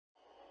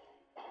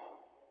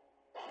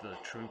the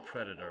true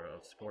predator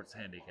of sports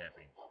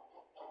handicapping,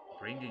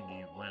 bringing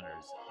you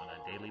winners on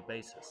a daily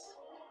basis.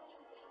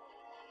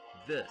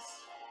 This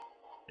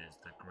is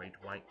the Great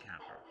White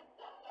Capper.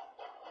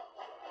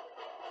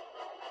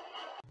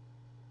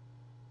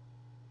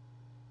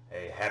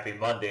 Hey, happy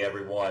Monday,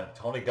 everyone.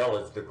 Tony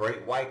Gulledge, the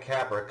Great White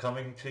Capper,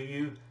 coming to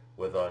you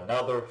with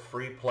another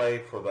free play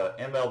for the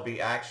MLB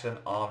action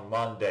on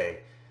Monday.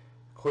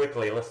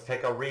 Quickly, let's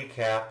take a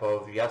recap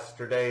of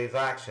yesterday's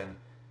action.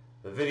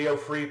 The video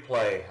free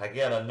play,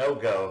 again a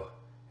no-go,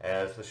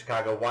 as the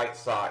Chicago White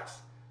Sox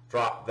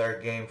dropped their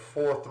game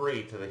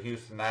 4-3 to the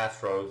Houston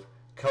Astros.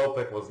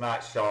 Kopech was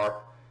not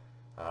sharp.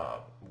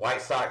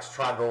 White Sox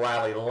tried to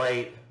rally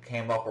late,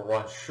 came up a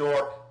run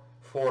short,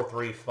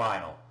 4-3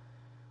 final.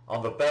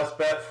 On the best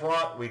bet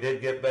front, we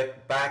did get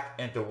back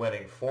into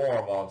winning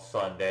form on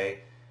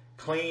Sunday.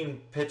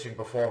 Clean pitching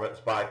performance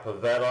by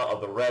Pivetta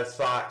of the Red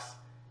Sox,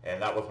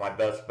 and that was my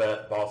best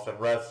bet, Boston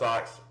Red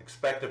Sox.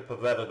 Expected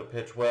Pivetta to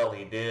pitch well,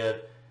 he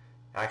did.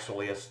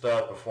 Actually a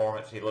stud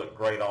performance, he looked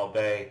great all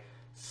day.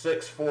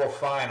 6-4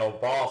 final,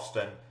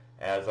 Boston,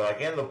 as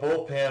again the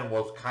bullpen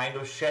was kind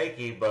of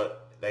shaky,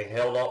 but they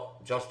held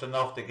up just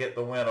enough to get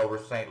the win over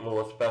St.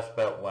 Louis, best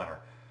bet winner.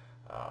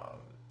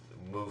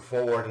 Move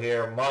forward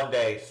here,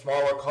 Monday,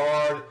 smaller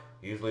card,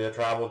 usually a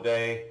travel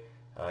day,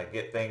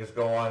 get things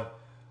going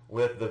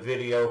with the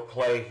video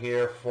play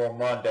here for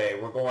Monday.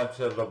 We're going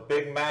to the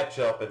big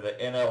matchup in the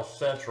NL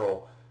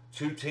Central.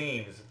 Two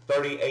teams,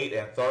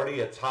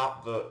 38-30,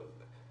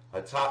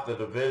 atop the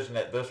division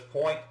at this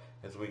point.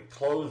 As we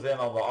close in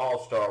on the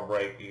All-Star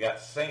break, you got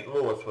St.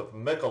 Louis with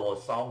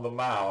Mikolas on the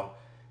mound,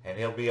 and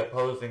he'll be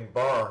opposing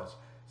Burnes.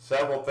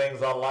 Several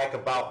things I like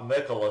about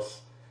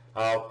Mikolas.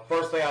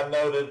 First thing I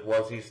noted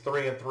was he's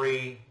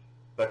 3-3.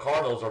 The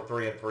Cardinals are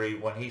 3-3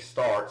 when he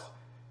starts,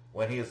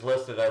 when he is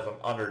listed as an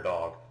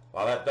underdog.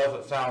 While that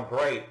doesn't sound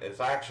great, it's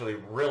actually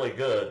really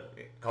good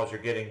because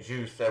you're getting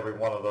juice every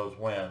one of those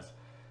wins.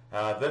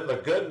 Then the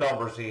good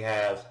numbers he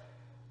has,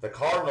 the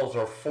Cardinals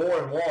are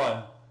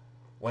 4-1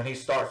 when he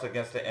starts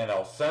against the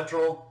NL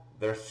Central.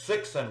 They're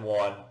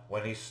 6-1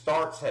 when he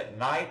starts at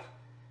night,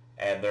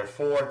 and they're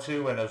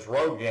 4-2 in his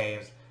road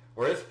games,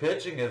 where his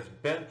pitching has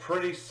been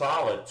pretty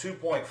solid,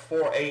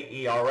 2.48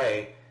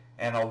 ERA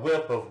and a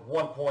whip of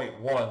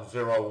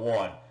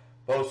 1.101.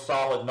 Both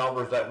solid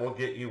numbers that will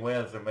get you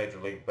wins in Major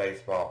League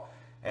Baseball.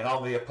 And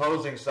on the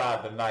opposing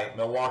side tonight,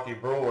 Milwaukee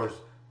Brewers,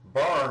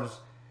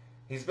 Burnes,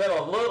 he's been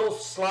a little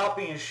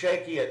sloppy and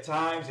shaky at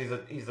times.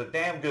 He's a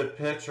damn good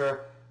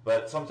pitcher,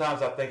 but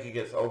sometimes I think he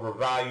gets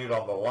overvalued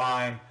on the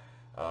line.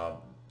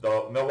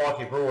 The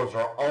Milwaukee Brewers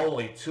are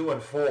only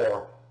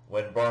 2-4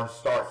 when Burnes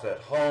starts at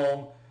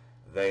home.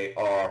 They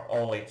are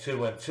only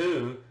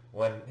 2-2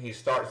 when he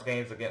starts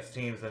games against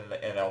teams in the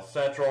NL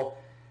Central,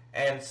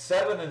 and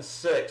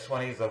 7-6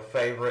 when he's a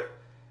favorite.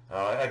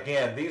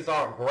 Again, these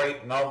aren't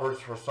great numbers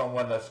for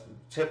someone that's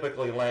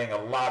typically laying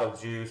a lot of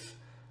juice.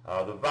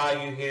 The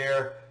value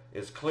here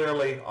is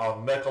clearly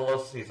on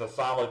Mikolas. He's a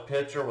solid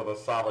pitcher with a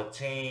solid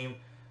team.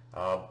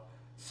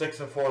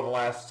 6-4 the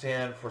last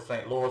 10 for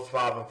St. Louis,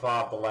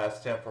 5-5 the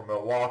last 10 for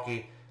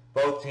Milwaukee.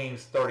 Both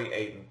teams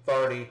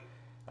 38-30.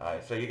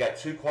 So you got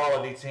two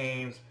quality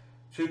teams,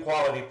 two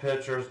quality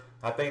pitchers.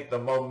 I think the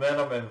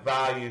momentum and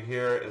value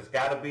here has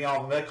got to be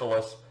on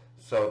Mikolas.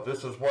 So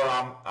this is where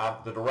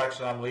the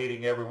direction I'm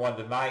leading everyone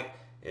tonight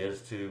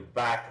is to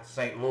back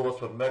St.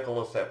 Louis with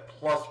Mikolas at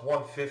plus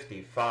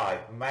 155.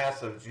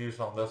 Massive juice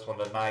on this one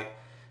tonight.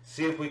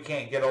 See if we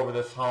can't get over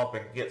this hump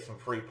and get some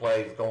free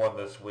plays going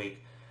this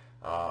week.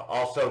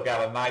 Also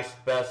got a nice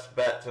best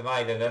bet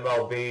tonight in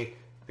MLB.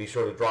 Be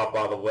sure to drop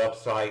by the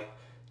website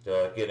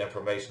to get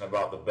information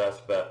about the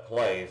best bet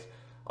plays.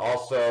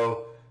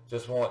 Also,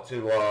 just want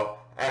to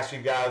ask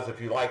you guys, if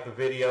you like the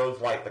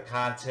videos, like the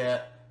content,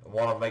 and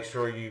want to make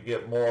sure you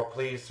get more,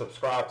 please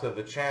subscribe to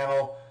the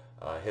channel.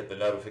 Hit the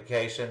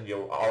notification.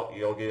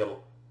 You'll get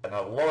an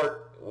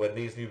alert when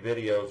these new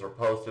videos are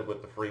posted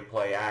with the free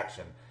play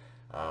action.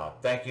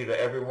 Thank you to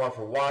everyone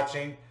for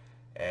watching,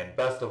 and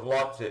best of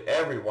luck to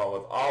everyone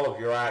with all of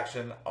your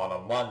action on a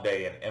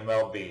Monday in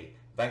MLB.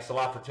 Thanks a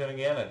lot for tuning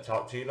in, and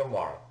talk to you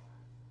tomorrow.